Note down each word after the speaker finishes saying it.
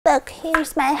Look,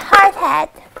 here's my hard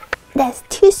hat. That's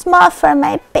too small for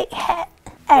my big head.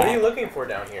 What are you looking for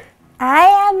down here? I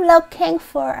am looking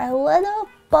for a little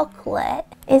booklet.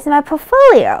 It's my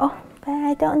portfolio, but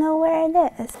I don't know where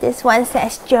it is. This one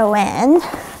says Joanne.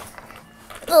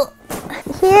 Ugh.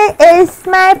 Here is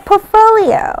my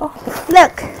portfolio.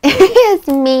 Look, here's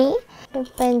me. A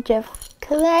bunch of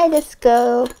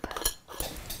kaleidoscope.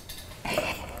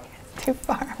 Too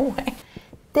far away.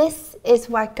 This is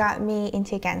what got me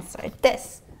into Gensler.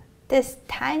 This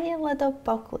tiny little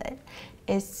booklet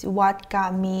is what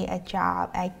got me a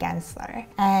job at Gensler.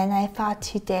 And I thought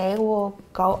today we'll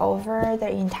go over the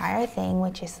entire thing,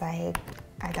 which is like,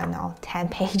 I don't know, 10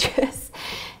 pages,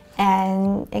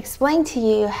 and explain to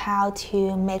you how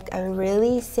to make a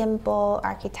really simple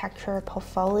architecture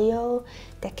portfolio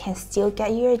that can still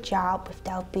get you a job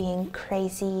without being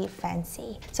crazy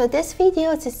fancy. So this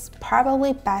video is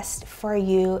probably best for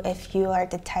you if you are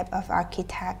the type of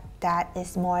architect that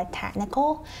is more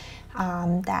technical,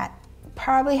 that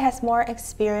probably has more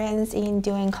experience in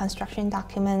doing construction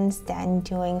documents than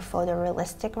doing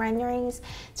photorealistic renderings.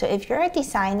 So if you're a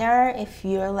designer, if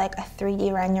you're like a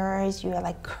 3D renderer, you're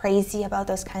like crazy about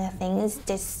those kind of things,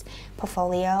 this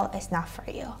portfolio is not for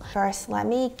you. First, let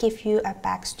me give you a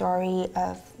backstory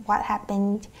of what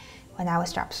happened when I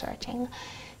was job searching.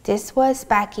 This was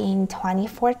back in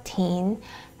 2014.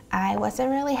 I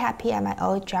wasn't really happy at my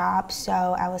old job, so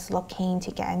I was looking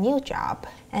to get a new job.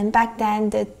 And back then,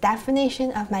 the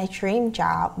definition of my dream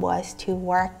job was to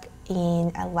work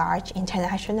in a large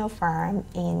international firm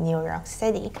in New York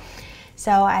City.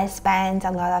 So I spent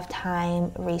a lot of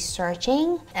time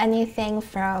researching anything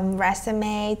from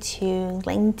resume to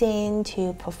LinkedIn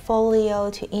to portfolio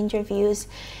to interviews.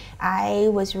 I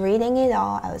was reading it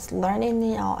all, I was learning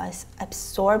it all, I was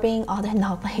absorbing all the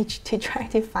knowledge to try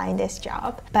to find this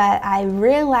job. But I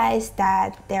realized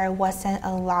that there wasn't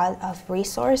a lot of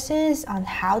resources on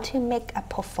how to make a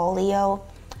portfolio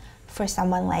for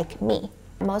someone like me.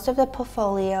 Most of the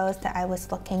portfolios that I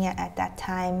was looking at that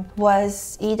time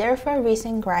was either for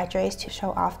recent graduates to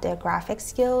show off their graphic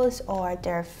skills, or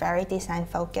they're very design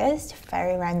focused,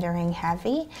 very rendering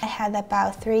heavy. I had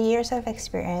about 3 years of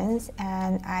experience,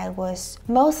 and I was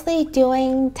mostly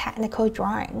doing technical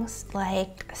drawings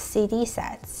like CD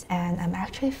sets, and I'm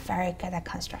actually very good at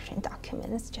construction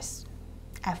documents, just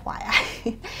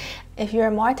FYI. If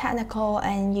you're more technical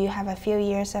and you have a few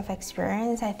years of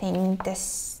experience, I think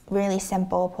this really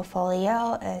simple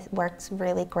portfolio works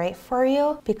really great for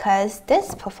you, because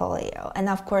this portfolio, and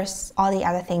of course all the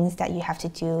other things that you have to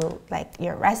do, like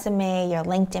your resume, your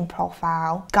LinkedIn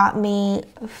profile, got me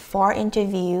 4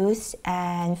 interviews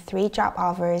and 3 job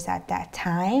offers at that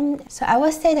time. So I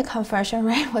would say the conversion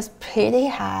rate was pretty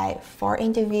high. 4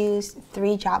 interviews,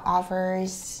 3 job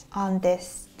offers on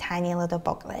this tiny little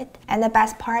booklet. And the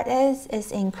best part is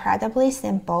it's incredibly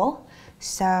simple.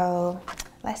 So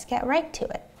let's get right to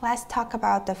it. Let's talk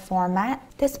about the format.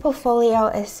 This portfolio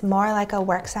is more like a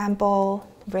work sample,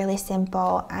 really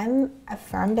simple. I'm a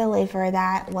firm believer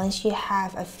that once you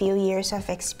have a few years of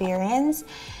experience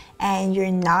and you're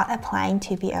not applying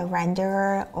to be a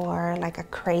renderer or like a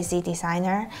crazy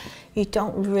designer, you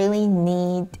don't really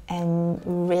need a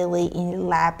really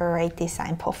elaborate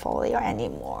design portfolio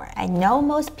anymore. I know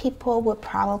most people would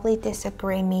probably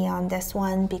disagree me on this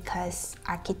one because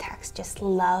architects just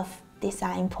love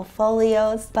design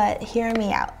portfolios, but hear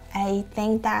me out. I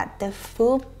think that the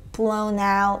full blown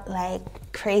out, like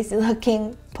crazy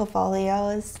looking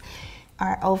portfolios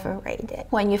are overrated.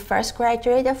 When you first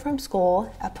graduated from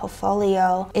school, a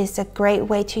portfolio is a great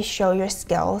way to show your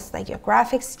skills, like your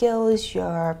graphic skills,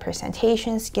 your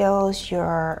presentation skills,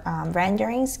 your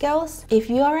rendering skills. If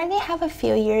you already have a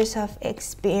few years of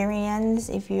experience,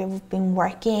 if you've been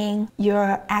working,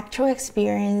 your actual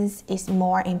experience is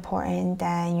more important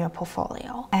than your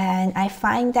portfolio. And I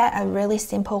find that a really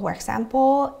simple work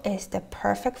sample is the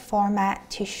perfect format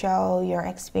to show your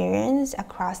experience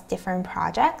across different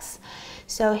projects.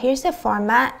 So here's the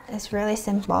format. It's really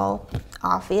simple.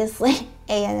 Obviously,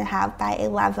 8.5 by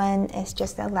 11 is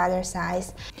just a letter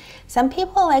size. Some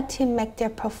people like to make their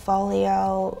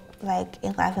portfolio like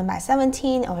 11 by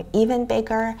 17 or even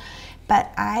bigger,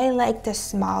 but I like the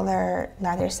smaller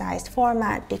letter size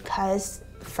format because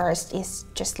first, it's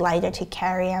just lighter to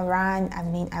carry around. I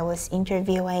mean, I was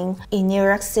interviewing in New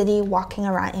York City, walking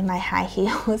around in my high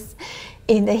heels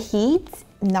in the heat,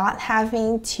 not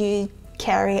having to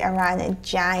carry around a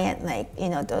giant, like, you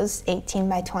know, those 18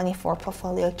 by 24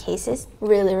 portfolio cases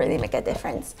really make a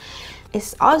difference.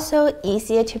 It's also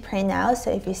easier to print out,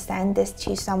 so if you send this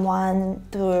to someone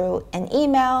through an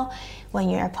email when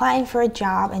you're applying for a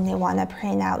job and they want to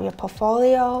print out your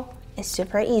portfolio, It's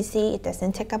super easy, it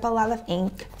doesn't take up a lot of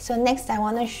ink. So next I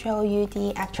want to show you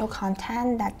the actual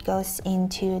content that goes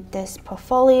into this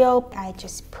portfolio. I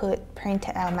just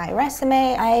printed out my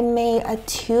resume. I made a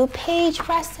 2-page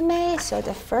resume, so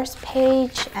the first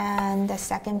page and the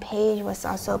second page was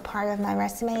also part of my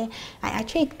resume. I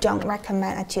actually don't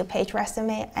recommend a 2-page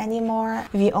resume anymore.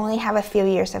 If you only have a few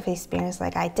years of experience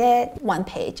like I did, 1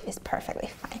 page is perfectly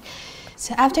fine.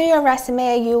 So after your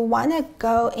resume, you want to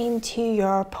go into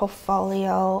your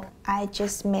portfolio. I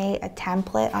just made a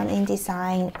template on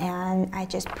InDesign and I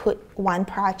just put 1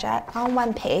 project on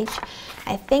 1 page.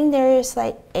 I think there's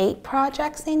like 8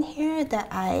 projects in here that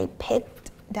I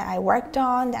picked, that I worked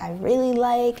on, that I really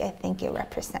like. I think it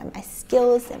represents my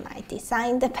skills and my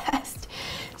design the best.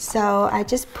 So I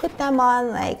just put them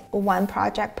on like 1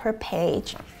 project per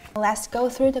page. Let's go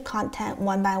through the content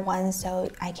one by one so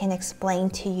I can explain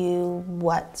to you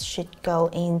what should go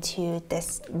into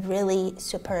this really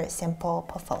super simple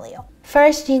portfolio.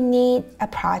 First, you need a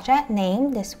project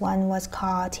name. This one was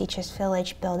called Teachers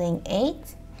Village Building 8.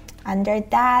 Under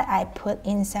that, I put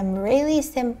in some really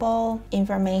simple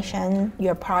information,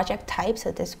 your project type.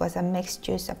 So this was a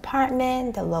mixed-use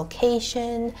apartment, the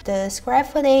location, the square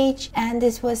footage, and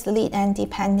this was lead and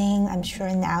depending. I'm sure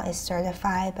now it's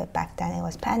certified, but back then it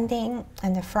was pending.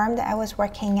 And the firm that I was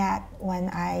working at when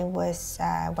I was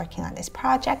working on this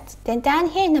project. Then down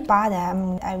here in the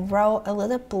bottom, I wrote a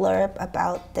little blurb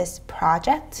about this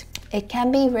project. It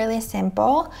can be really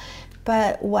simple,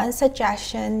 but one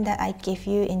suggestion that I give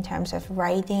you in terms of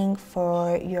writing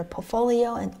for your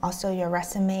portfolio and also your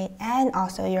resume and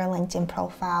also your LinkedIn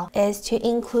profile is to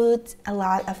include a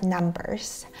lot of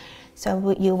numbers.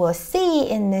 So you will see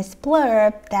in this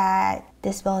blurb that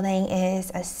this building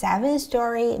is a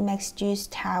 7-story mixed-use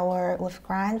tower with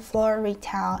ground floor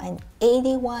retail and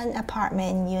 81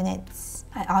 apartment units.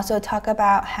 I also talk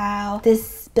about how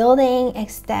this building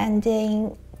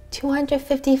extending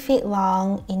 250 feet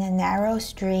long in a narrow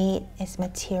street, its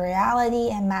materiality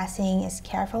and massing is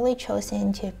carefully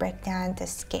chosen to break down the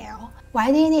scale.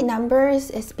 Why do you need numbers?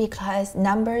 It's because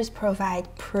numbers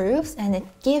provide proofs and it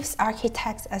gives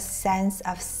architects a sense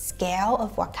of scale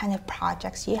of what kind of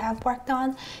projects you have worked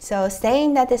on. So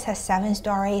saying that this has 7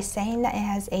 stories, saying that it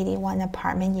has 81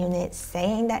 apartment units,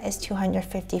 saying that it's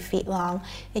 250 feet long,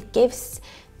 it gives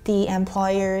the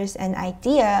employers an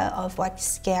idea of what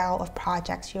scale of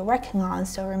projects you're working on.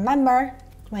 So remember,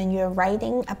 when you're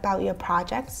writing about your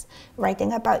projects,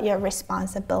 writing about your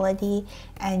responsibility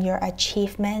and your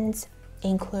achievements,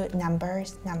 include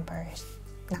numbers, numbers,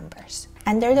 numbers.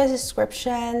 Under the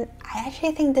description, I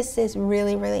actually think this is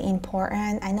really, really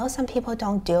important. I know some people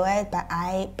don't do it, but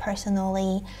I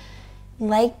personally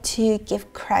like to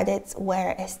give credits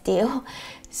where it's due.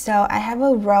 So I have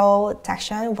a row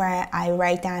section where I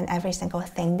write down every single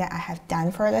thing that I have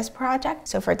done for this project.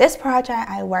 So for this project,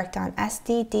 I worked on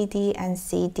SD, DD, and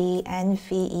CD, and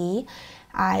VE.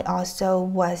 I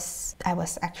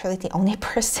was actually the only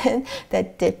person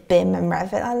that did BIM and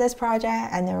Revit on this project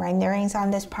and the renderings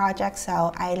on this project.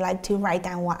 So I like to write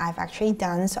down what I've actually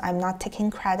done. So I'm not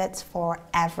taking credits for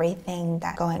everything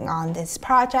that's going on this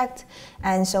project.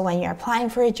 And so when you're applying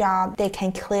for a job, they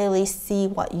can clearly see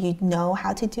what you know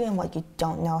how to do and what you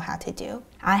don't know how to do.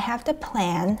 I have the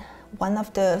plan. One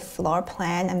of the floor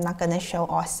plan, I'm not going to show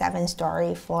all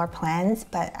 7-story floor plans,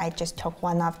 but I just took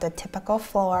one of the typical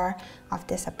floor of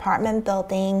this apartment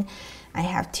building. I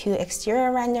have 2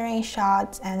 exterior rendering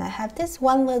shots, and I have this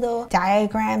one little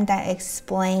diagram that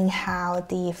explains how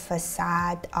the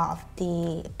facade of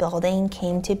the building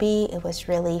came to be. It was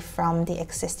really from the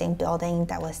existing building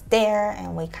that was there,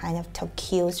 and we kind of took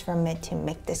cues from it to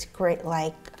make this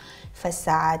grid-like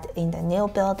facade in the new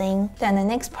building. Then the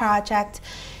next project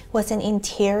was an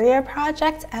interior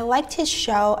project. I like to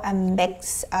show a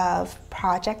mix of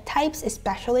project types,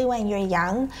 especially when you're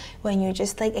young, when you're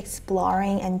just like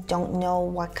exploring and don't know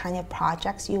what kind of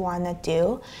projects you want to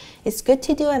do. It's good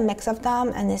to do a mix of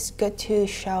them, and it's good to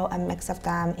show a mix of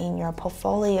them in your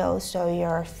portfolio so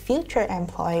your future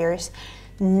employers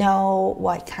know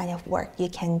what kind of work you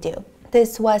can do.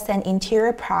 This was an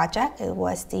interior project. It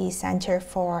was the Center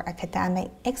for Academic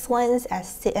Excellence at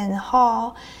Seton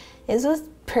Hall. It was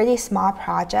pretty small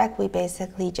project. We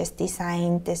basically just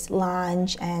designed this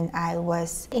lounge, and I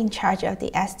was in charge of the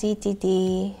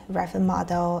SDDD, Revit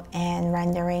model, and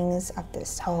renderings of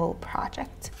this whole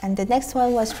project. And the next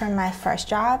one was from my first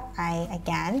job. I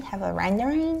again have a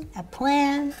rendering, a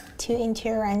plan, 2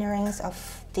 interior renderings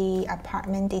of the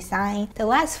apartment design. The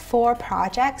last 4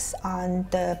 projects on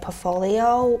the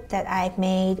portfolio that I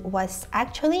made was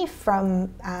actually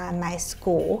from my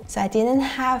school. So I didn't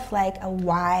have like a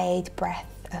wide breadth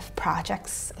of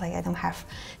projects. Like I don't have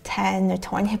 10 or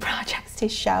 20 projects to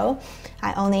show.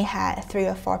 I only had 3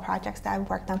 or 4 projects that I've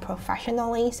worked on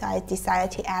professionally, so I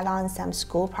decided to add on some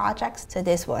school projects. So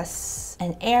this was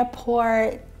an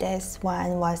airport, this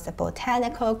one was the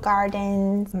botanical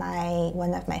gardens,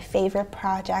 one of my favorite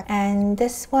projects, and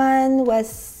this one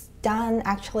was done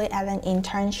actually at an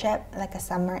internship, like a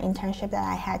summer internship that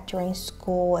I had during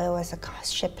school. It was a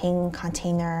shipping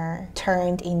container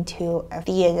turned into a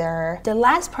theater. The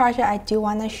last project I do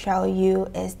want to show you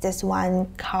is this one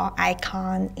called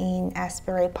Icon in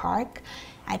Asbury Park.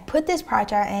 I put this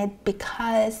project in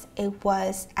because it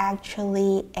was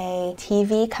actually a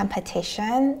TV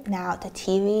competition. Now the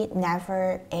TV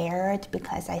never aired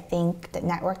because I think the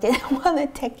network didn't want to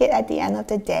take it at the end of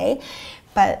the day.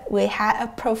 But we had a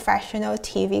professional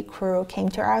TV crew came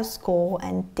to our school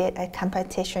and did a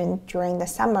competition during the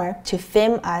summer to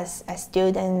film us as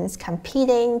students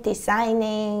competing,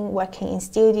 designing, working in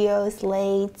studios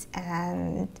late,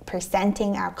 and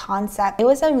presenting our concept. It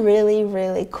was a really,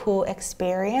 really cool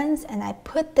experience, and I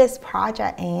put this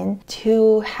project in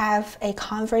to have a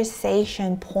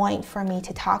conversation point for me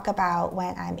to talk about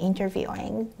when I'm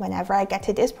interviewing. Whenever I get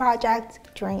to this project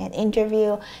during an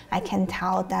interview, I can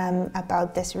tell them about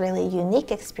this really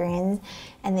unique experience,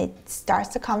 and it starts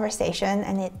the conversation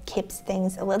and it keeps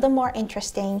things a little more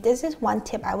interesting. This is one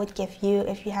tip I would give you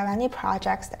if you have any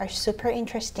projects that are super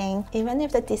interesting, even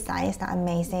if the design is not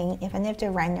amazing, even if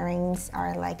the renderings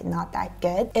are like not that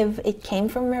good. If it came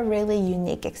from a really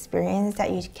unique experience that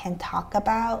you can talk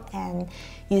about and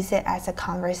use it as a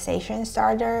conversation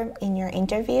starter in your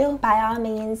interview, by all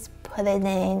means, put it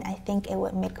in. I think it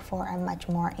would make for a much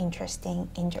more interesting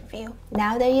interview.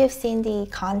 Now that you've seen the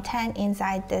content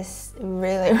inside this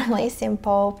really, really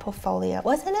simple portfolio,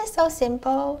 wasn't it so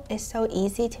simple? It's so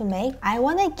easy to make. I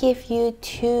want to give you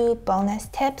 2 bonus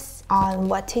tips on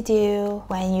what to do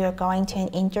when you're going to an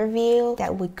interview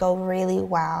that would go really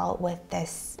well with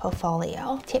this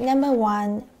portfolio. Tip number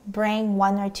 1, bring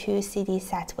 1 or 2 CD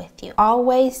sets with you.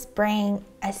 Always bring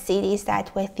a CD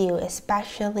set with you,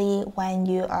 especially when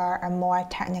you are a more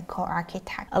technical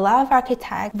architect. A lot of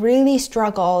architects really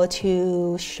struggle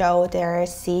to show their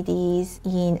CDs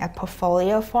in a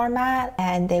portfolio format,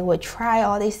 and they would try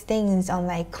all these things on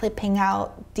like clipping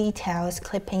out details,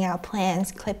 clipping out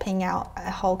plans, clipping out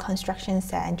a whole construction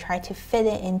set and try to fit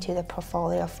it into the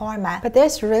portfolio format. But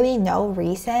there's really no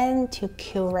reason to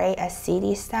curate a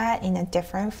CD set in a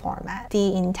different format.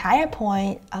 The entire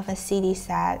point of a CD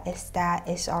set is that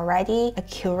it's already a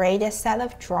curated set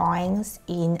of drawings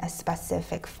in a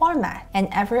specific format. And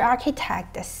every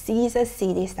architect that sees a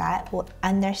CD set will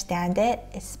understand it,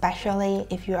 especially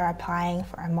if you are applying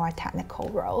for a more technical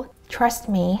role. Trust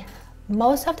me,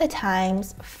 most of the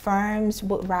times, firms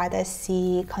would rather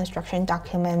see construction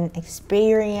document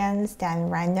experience than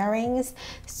renderings.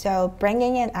 So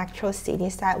bringing an actual CD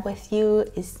set with you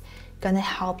is going to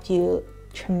help you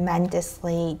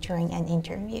tremendously during an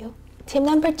interview. Tip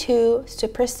number 2,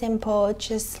 super simple,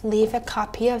 just leave a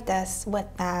copy of this with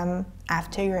them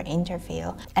after your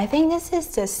interview. I think this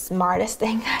is the smartest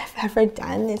thing I've ever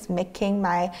done, is making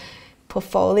my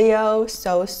portfolio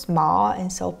so small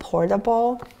and so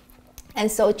portable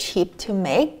and so cheap to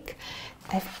make.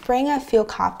 I bring a few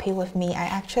copies with me. I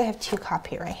actually have 2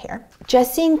 copies right here.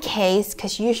 Just in case,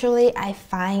 because usually I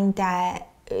find that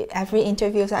every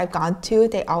interview that I've gone to,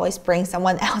 they always bring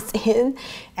someone else in.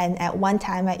 And at one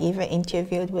time, I even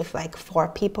interviewed with like 4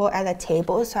 people at a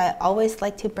table. So I always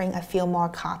like to bring a few more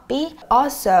copies.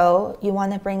 Also, you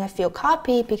want to bring a few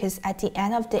copies because at the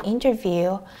end of the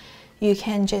interview, you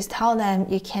can just tell them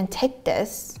you can take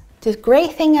this. The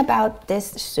great thing about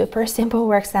this super simple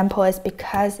work sample is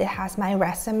because it has my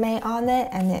resume on it,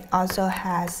 and it also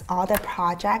has all the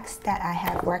projects that I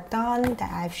have worked on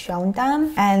that I've shown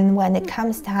them. And when it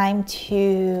comes time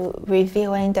to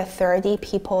reviewing the 30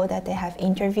 people that they have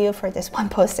interviewed for this one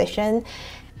position,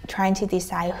 trying to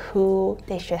decide who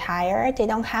they should hire, they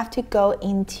don't have to go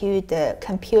into the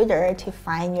computer to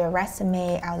find your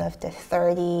resume out of the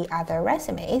 30 other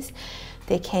resumes.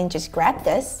 They can just grab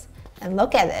this and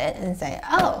look at it and say,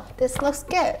 oh, this looks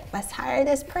good, let's hire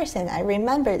this person. I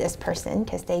remember this person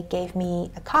because they gave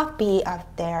me a copy of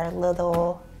their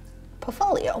little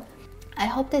portfolio. I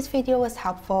hope this video was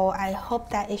helpful. I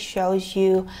hope that it shows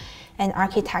you an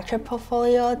architecture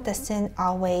portfolio doesn't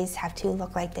always have to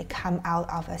look like they come out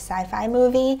of a sci-fi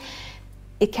movie.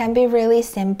 It can be really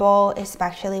simple,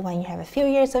 especially when you have a few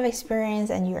years of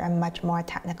experience and you're a much more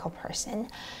technical person.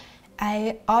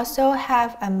 I also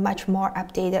have a much more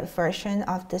updated version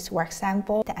of this work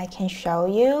sample that I can show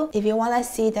you. If you want to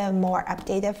see the more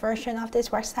updated version of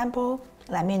this work sample,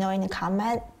 let me know in the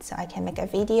comment so I can make a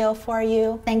video for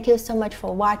you. Thank you so much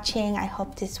for watching. I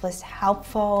hope this was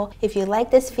helpful. If you like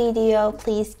this video,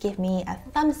 please give me a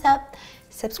thumbs up,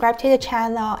 subscribe to the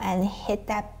channel, and hit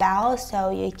that bell so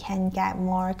you can get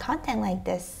more content like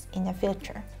this in the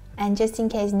future. And just in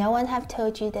case no one have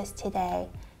told you this today,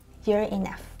 you're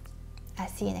enough. I'll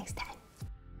see you next time.